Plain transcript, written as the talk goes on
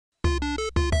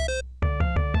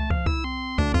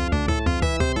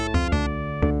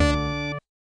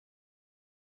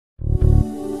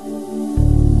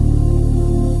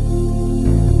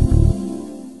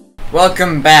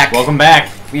Welcome back. Welcome back.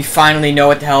 We finally know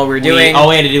what the hell we're doing. All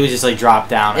we had to do was just like drop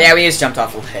down. Yeah, we just jumped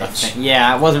off a ledge.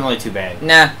 Yeah, it wasn't really too bad.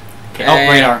 Nah. Okay.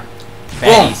 Oh, radar.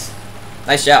 Baddies. Boom.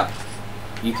 Nice job.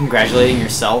 You congratulating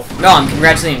yourself? No, I'm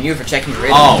congratulating you for checking your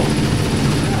rating. Oh.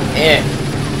 Yeah.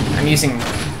 I'm using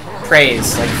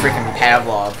praise like freaking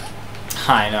Pavlov.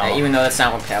 I know. Even though that's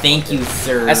not what Pavlov Thank did. you,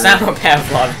 sir. That's not what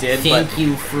Pavlov did. Thank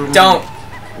you for.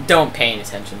 Don't pay any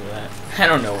attention to that. I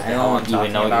don't know what the hell I'm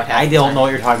talking about. I don't know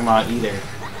what you're talking about either.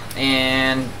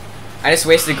 And I just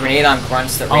wasted a grenade on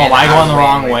grunts that ran. Oh, am I going the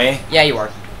wrong way? Yeah, you are.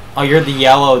 Oh, you're the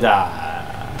yellow dot.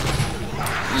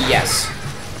 Yes.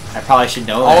 I probably should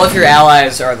know All that. of your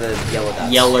allies are the yellow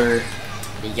dots. Yeller.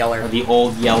 The yeller. Or the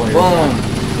old yeller. Boom.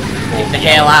 Get the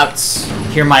hell out.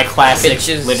 Hear my classic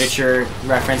Bitches. literature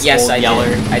reference. Yes, old I yeller.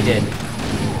 did. I did.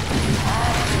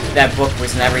 That book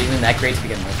was never even that great to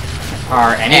begin with.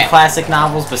 Are any classic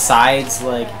novels besides,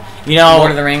 like, you know,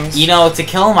 Lord of the Rings? You know, To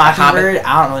Kill a Mockingbird,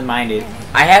 I don't really mind it.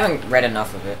 I haven't read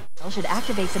enough of it. Should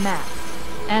activate the map.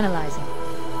 Analyzing.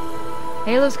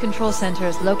 Halo's control center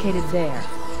is located there.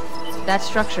 That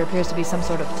structure appears to be some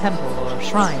sort of temple or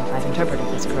shrine, if I've interpreted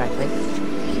this correctly.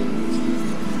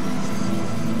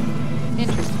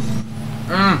 Interesting.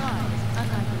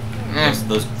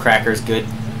 Those crackers good.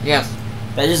 Yes.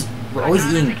 That just, we're always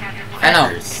eating I know.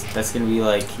 crackers. That's gonna be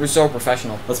like, We're so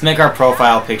professional. let's make our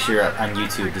profile picture on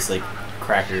YouTube just like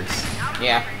crackers.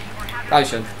 Yeah. Probably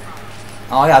should.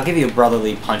 Oh yeah, I'll give you a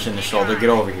brotherly punch in the shoulder. Get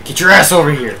over here. Get your ass over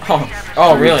here.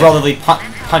 Oh really? Brotherly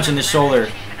punch in the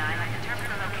shoulder.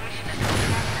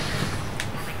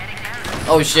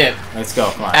 Oh shit. Let's go.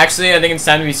 Come on. Actually, I think it's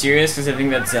time to be serious because I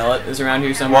think that Zealot is around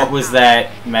here somewhere. What was that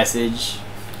message?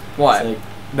 What? It's like,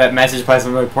 that message probably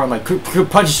something really important, like,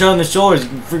 punch each other in the shoulders,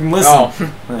 freaking listen.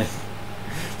 Oh.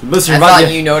 Listen, I you're about thought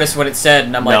to... you noticed what it said,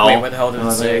 and I'm like, wait, what the hell did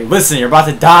it say? Listen, you're about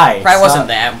to die. Probably wasn't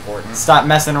that important. Stop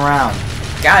messing around.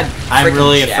 God, I'm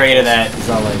really afraid of that. It's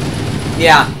all like...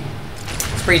 Yeah.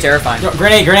 It's pretty terrifying.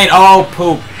 Grenade, grenade! Oh,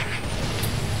 poop.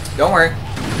 Don't worry.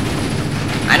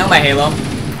 I know my Halo.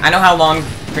 I know how long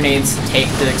grenades take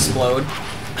to explode.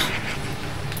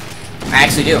 I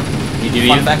actually do. You do?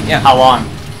 Fun fact, yeah. How long?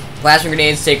 Plasma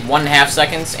grenades take 1.5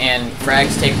 seconds, and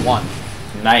frags take 1.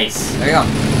 Nice. There you go.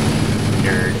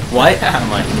 Nerd. What? I'm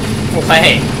like... Well,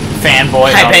 hey.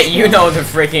 Fanboy. I bet you know the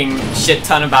freaking shit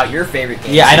ton about your favorite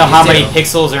games. Yeah, I know how many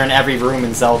pixels are in every room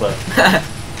in Zelda.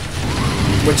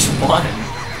 Which one?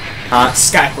 Huh?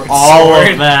 Skyward Sword. All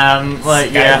of them.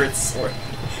 Like, Skyward Sword.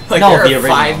 Like, no, there the are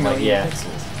original, 5 million like,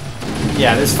 pixels.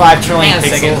 Yeah, there's 5 trillion Hang on a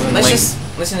pixels. second. And Let's like,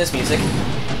 just listen to this music.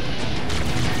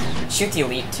 Shoot the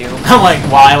Elite too. I'm like,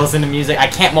 while I listen to music, I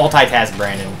can't multitask,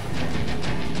 Brandon.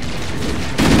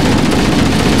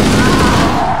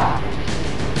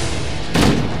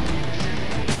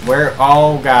 Where?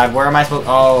 Oh God, where am I supposed?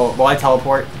 Oh, will I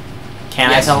teleport? Can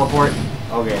I teleport?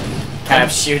 Okay. Kind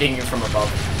of shooting you from above.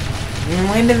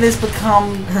 When did this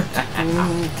become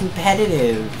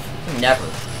competitive? Never.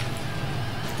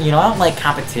 You know, I don't like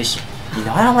competition. You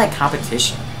know, I don't like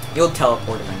competition. You'll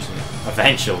teleport eventually.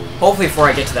 Eventually. Hopefully before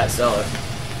I get to that cellar.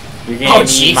 You're gonna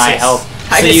need my help.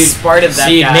 I just sparted that So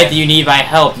you guy. admit that you need my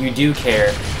help. You do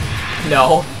care.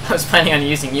 No, I was planning on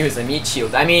using you as a meat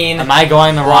shield. I mean... Am I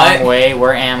going the wrong way?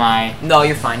 Where am I? No,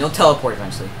 you're fine. You'll teleport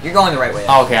eventually. You're going the right way.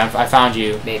 Oh, okay, I found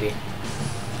you. Maybe.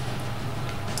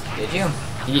 Did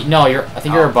you? No, I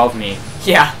think you're above me.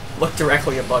 Yeah, look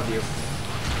directly above you.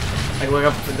 Like, look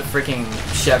up for the freaking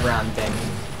chevron thing.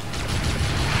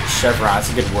 Chevron,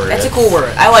 that's a good word. That's a cool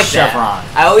word. I like chevron.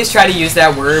 That. I always try to use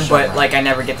that word, Chevron. but, like, I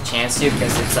never get the chance to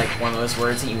because it's, like, one of those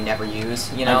words that you never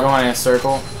use, you know? I'm going in a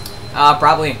circle?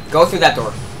 Probably. Go through that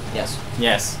door. Yes.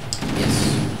 Yes.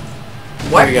 Yes.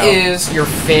 What is your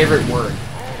favorite word?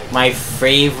 My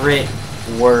favorite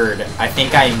word. I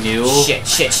think I knew.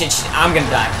 Shit. I'm gonna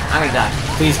die. I'm gonna die.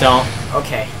 Please don't.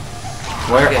 Okay.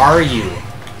 Where are you?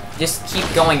 Just keep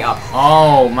going up.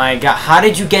 Oh my God. How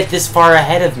did you get this far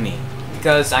ahead of me?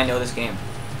 Because I know this game.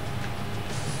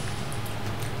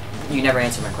 You never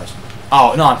answered my question.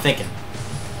 Oh, no, I'm thinking.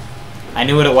 I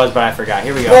knew what it was, but I forgot.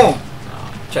 Here we go. Boom!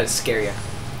 Oh, try to scare you.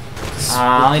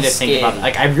 I need to think about it.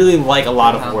 Like, I really like a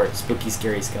lot of words. Spooky,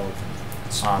 scary skeletons.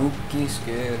 Spooky,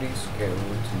 scary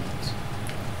skeletons.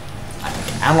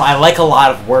 I like a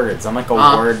lot of words. I'm like a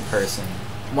word person.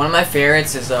 One of my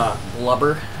favorites is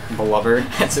blubber. Blubber?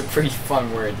 That's a pretty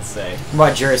fun word to say. What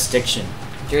about jurisdiction?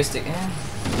 Jurisdiction?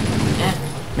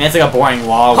 I mean, it's like a boring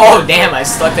law. Oh, damn, I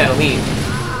stuck that Elite.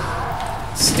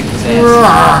 Stick his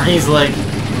ass. He's like...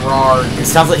 It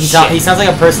sounds like he sounds like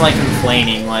a person like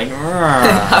complaining, like.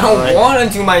 I don't want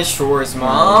to do my chores,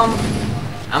 Mom.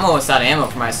 I'm almost out of ammo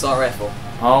for my assault rifle.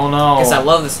 Oh no! Because I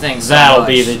love this thing so That'll much.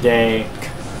 be the day.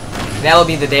 That'll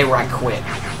be the day where I quit.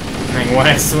 I mean, when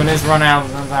this runs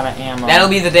out of ammo. That'll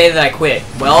be the day that I quit.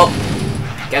 Well,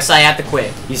 guess I have to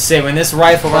quit. You say, when this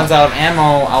rifle runs out of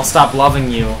ammo, I'll stop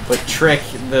loving you. But trick,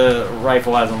 the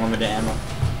rifle has unlimited ammo.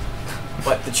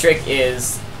 But the trick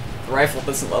is, the rifle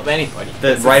doesn't love anybody.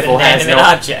 The rifle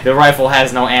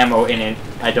has no ammo in it.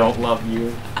 I don't love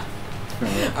you.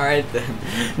 Alright then.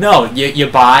 No, you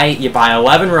buy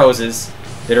 11 roses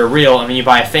that are real, and then you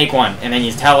buy a fake one, and then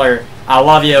you tell her, I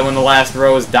love you when the last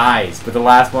rose dies, but the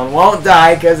last one won't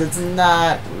die because it's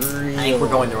not real. I think we're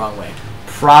going the wrong way.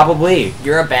 Probably.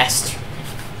 You're a bastard.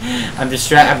 I'm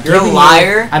distracted. You're a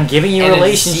liar. I'm giving you and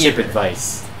relationship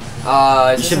advice.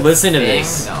 You should listen to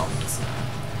this. No.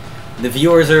 The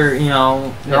viewers are, you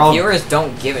know, The viewers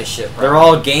don't give a shit, bro. They're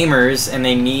all gamers, and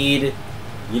they need,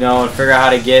 you know, to figure out how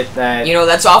to get that. You know,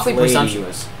 that's awfully lady.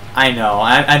 presumptuous. I know.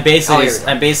 I'm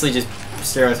basically just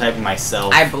stereotyping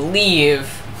myself. I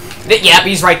believe. Yep,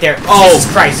 he's right there. Oh.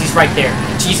 Jesus Christ, he's right there.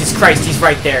 Jesus Christ, he's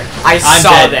right there. I I'm saw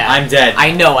dead. that. I'm dead.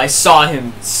 I know. I saw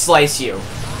him slice you.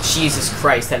 Jesus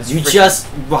Christ, that's. You just.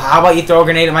 Well, how about you throw a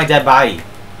grenade at my dead body?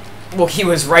 Well, he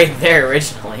was right there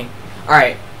originally. All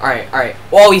right.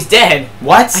 Well, he's dead.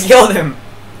 What? I killed him.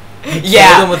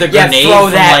 Killed him with a grenade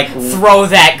throw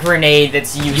that grenade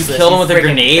that's useless. You killed him with a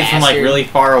grenade bastard. from like really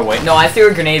far away. No, I threw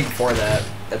a grenade before that.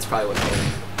 That's probably what killed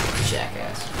him.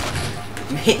 Jackass.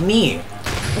 You hit me.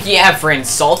 Yeah, for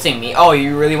insulting me. Oh,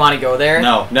 you really want to go there?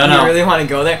 No. You really want to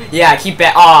go there? Yeah, keep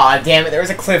back. Aw, damn it. There was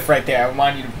a cliff right there. I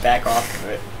wanted you to back off of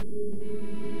it.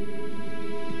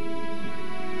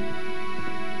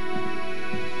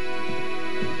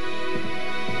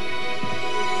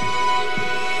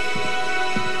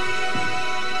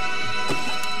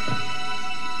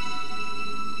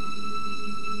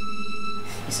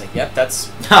 He's like, yep, that's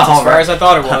as far as I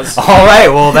thought it was. All right,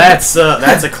 well that's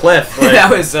a cliff. Like.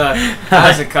 that was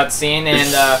a cutscene,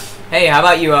 and hey, how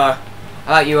about you?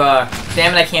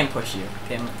 Damn it, I can't push you.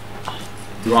 Damn it.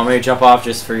 Do you want me to jump off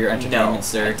just for your entertainment, No,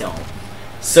 sir? I don't.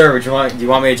 Sir, do you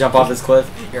want me to jump off this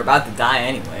cliff? You're about to die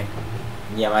anyway.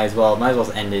 Yeah, might as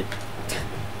well end it.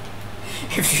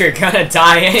 If you're gonna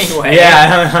die anyway.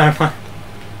 Yeah.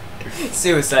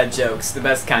 Suicide jokes, the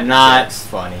best kind. Not of jokes.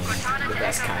 funny. The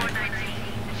best kind.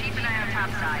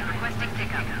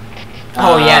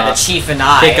 Oh yeah, the chief and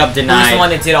I. Pickup denied. Who's the one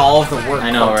that did all of the work?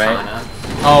 I know, Cortana.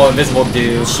 right? Oh, invisible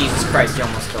dude. Jesus Christ, you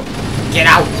almost killed me. Get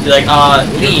out! Be like,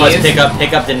 leave.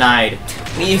 Pickup denied.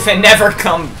 Leave and never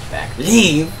come back.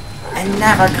 Leave and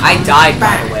never come I died,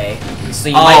 back. by the way. So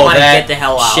you might want to get the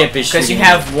hell out. Ship is because you shooting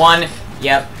have one.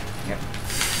 Yep.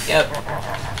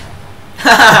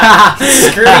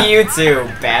 Screw you too,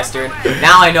 bastard.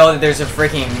 Now I know that there's a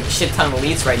freaking shit ton of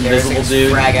elites right there. Invisible so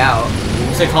dude. Frag out.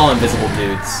 What's they call invisible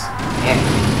dudes?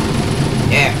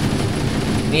 Yeah.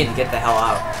 You need to get the hell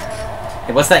out.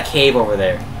 Hey, what's that cave over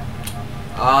there?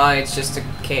 It's just a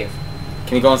cave.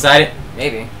 Can we go inside it?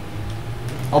 Maybe.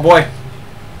 Oh boy.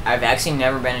 I've actually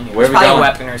never been in here. Where are There's we probably going? a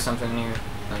weapon or something here.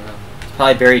 I don't know. It's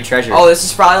probably buried treasure. Oh, this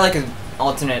is probably like an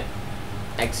alternate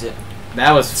exit.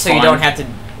 That was So fun. you don't have to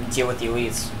deal with the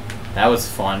elites. That was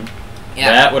fun.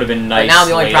 Yeah. That would have been nice. But now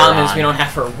the only later problem is on. we don't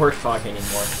have our work talk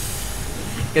anymore.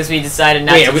 Because we decided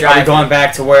not Wait, to are we drive. going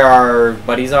back to where our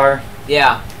buddies are?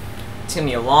 Yeah. It's gonna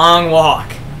be a long walk.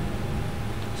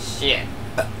 Shit.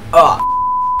 Oh.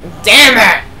 Damn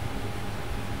it!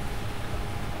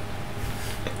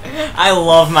 I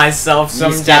love myself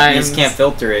sometimes. You just can't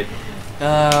filter it.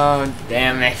 Oh,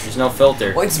 damn it. There's no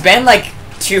filter. Well, it's been like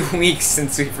 2 weeks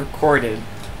since we've recorded.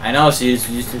 I know, so you're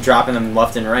just dropping them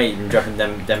left and right and dropping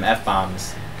them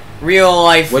F-bombs. Real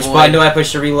life. Which button do I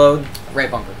push to reload? Right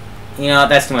bumper. You know,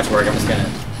 that's too much work. I'm just gonna...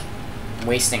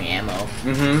 Wasting ammo.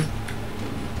 Mm-hmm.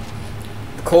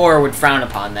 The Corps would frown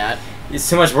upon that. It's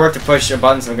too much work to push a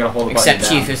button, so I'm gonna hold the button Except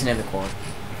down. Chief isn't in the Corps.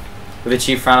 Would the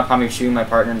Chief frown upon me shooting my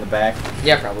partner in the back?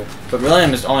 Yeah, probably. But really,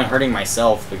 I'm just only hurting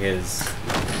myself because...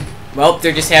 Well,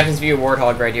 there just happens to be a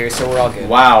warthog right here, so we're all good.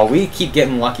 Wow, we keep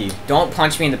getting lucky. Don't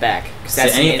punch me in the back. Cause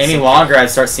that's any longer, I'd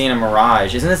start seeing a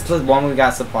mirage. Isn't this the one we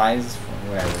got supplies from?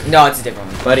 Whatever. No, it's a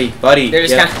different one. Buddy. They're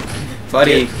just kind of...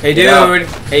 Buddy. Hey, dude.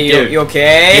 Hey, you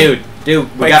okay?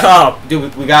 Dude. Wake up.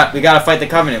 Dude, we gotta fight the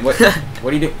Covenant. What?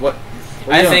 What do you do? What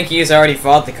I think he's already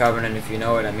fought the Covenant, if you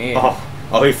know what I mean.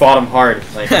 Oh, he fought him hard.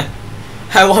 Like.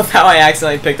 I love how I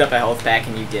accidentally picked up a health pack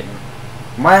and you didn't.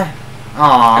 What?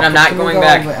 Aww. And I'm not going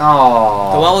back.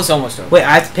 Aww. The well is almost over. Wait,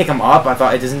 I have to pick him up? I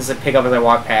thought it doesn't just pick up as I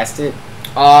walk past it.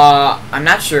 I'm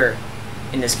not sure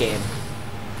in this game.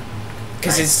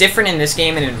 Because Nice. it's different in this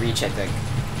game and in Reach, I think.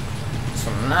 So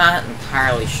I'm not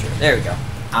entirely sure. There we go.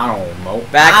 I don't know.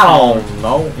 Back I home. don't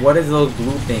know. What are those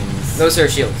blue things? Those are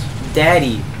shields.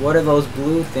 Daddy, what are those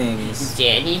blue things?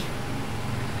 Daddy?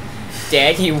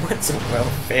 Daddy, what's a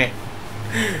welfare?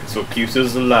 It's what keeps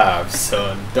us alive,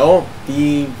 son. Don't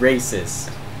be racist.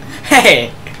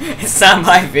 Hey, it's not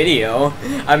my video.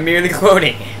 I'm merely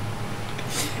quoting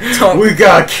it. Don't, We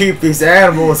gotta keep these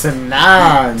animals in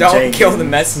line. don't kill the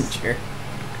messenger.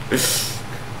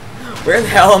 Where the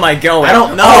hell am I going? I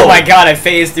don't know. Oh my god, I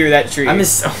phased through that tree. I'm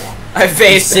just I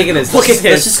phased sick of this. Look at this.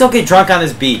 Let's just go get drunk on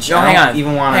this beach. No, I hang don't on.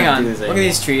 even want hang to on. do this Look at anymore.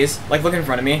 these trees. Like, look in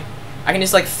front of me. I can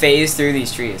just, like, phase through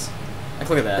these trees. Like,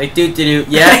 look at that. Like, do.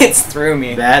 Yeah. It's through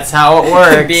me. That's how it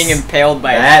works. Being impaled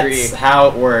by a That's tree. how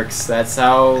it works. That's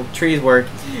how trees work.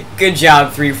 Good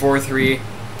job, 343.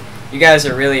 You guys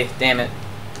are really, damn it,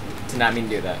 did not mean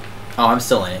to do that. Oh, I'm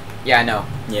still in it. Yeah, I know.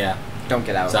 Yeah. Don't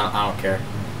get out. So I don't care.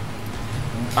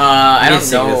 I Get don't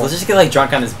sick of this. know. Let's just get like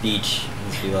drunk on this beach.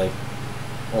 Just be like,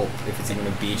 oh, if it's even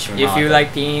a beach. Or If not, you but-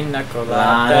 like pina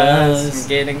coladas, Coladas. I'm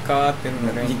getting caught in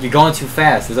the rain. You're going too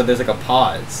fast. There's like a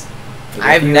pause.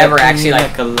 I've never actually,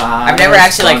 like, I've never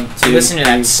actually, like, listened to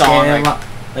that song,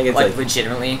 like it's Like, like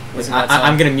legitimately, listen to that song.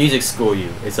 I'm gonna music school you.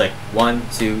 It's like 1,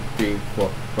 2, 3,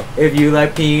 4. If you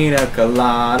like pina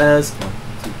coladas, 1,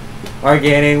 2, are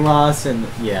getting lost in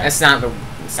yeah. That's not the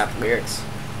lyrics.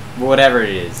 Whatever it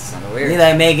is. It's not the You lyrics.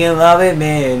 like making love at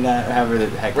midnight. However the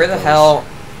heck. Where it the goes. hell?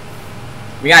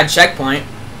 We got a checkpoint.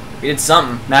 We did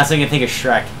something. Now so I can think of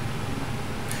Shrek.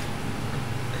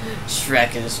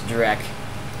 Shrek is Drek.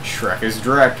 Shrek is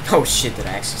Drek. Oh shit, did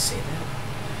I actually say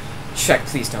that? Shrek,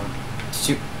 please don't.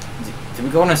 Shoot. Did we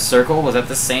go in a circle? Was that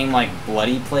the same like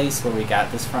bloody place where we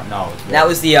got this from? No. It That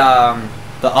was the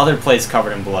the other place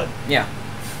covered in blood. yeah.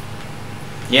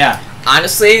 Yeah.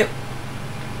 Honestly,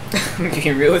 I'm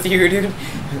being real with you, dude.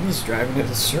 I'm just driving in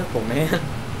a circle, man.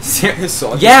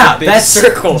 So Yeah, a big that's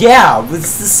circle. Yeah,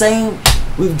 it's the same.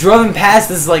 We've driven past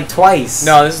this like twice.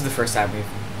 No, this is the first time we've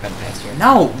been past here.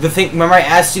 No, the thing. Remember, I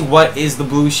asked you what is the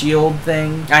blue shield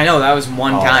thing. I know that was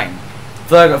one Oh. time.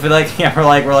 I feel like yeah, we're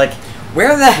like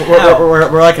Where the hell?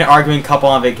 we're like an arguing couple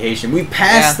on vacation. We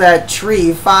passed that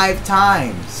tree 5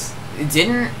 times. It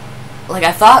didn't. Like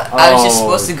I thought I was just Oh,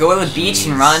 supposed to go to the beach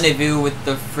and jeez. rendezvous with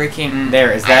the freaking.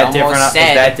 There is I that almost different? Is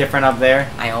said- that different up there?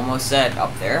 I almost said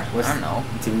up there. What's- I don't know.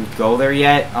 Did we go there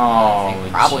yet? Oh,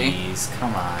 think probably. jeez,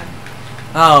 come on.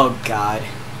 Oh god.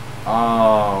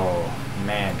 Oh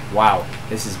man, wow,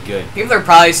 this is good. People are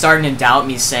probably starting to doubt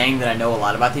me saying that I know a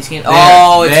lot about these games. There,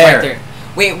 Oh, it's there. right there.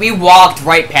 Wait, we walked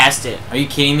right past it. Are you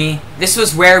kidding me? This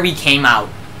was where we came out.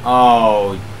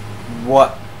 Oh,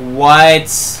 what?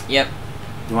 What? Yep.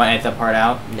 You want to edit that part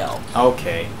out? No.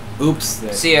 Okay. Oops.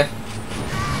 See ya.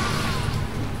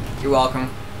 You're welcome.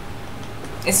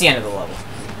 It's the end of the level.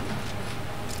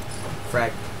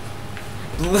 Frag.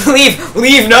 Leave!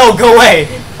 Leave! No! Go away!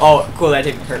 Oh, cool, that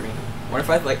didn't hurt me. What if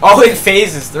I, like... Oh, it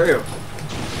phases through.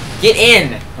 Get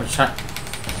in! I'm trying.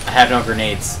 I have no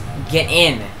grenades. Get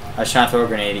in. I was trying to throw a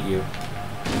grenade at you.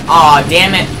 Aw,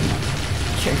 damn it.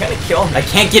 You're gonna kill me. I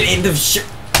can't get into shit.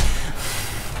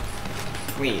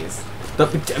 Please.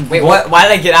 Wait, Wait, what? Why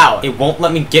did I get out? It won't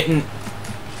let me get in.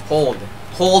 Hold.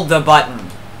 Hold the button.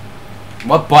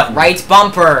 What button? Right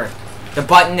bumper. The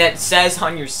button that says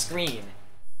on your screen.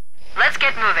 Let's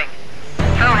get moving.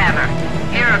 Hammer,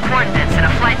 here are coordinates and a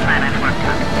flight plan I've worked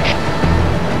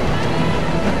on.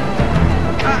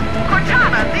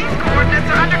 Cortana, these coordinates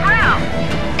are underground.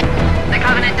 The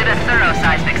Covenant did a thorough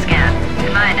seismic scan.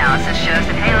 And my analysis shows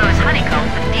that Halo is honeycombed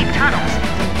with deep tunnels,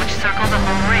 which circle the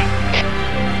whole ring.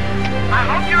 I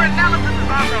hope your analysis is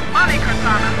on the money,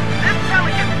 Cortana. This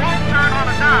pelican won't turn on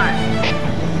a dime.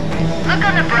 Look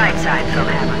on the bright side,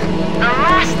 Hammer. The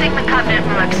last thing the Covenant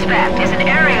will expect is an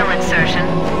aerial insertion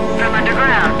from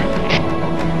underground.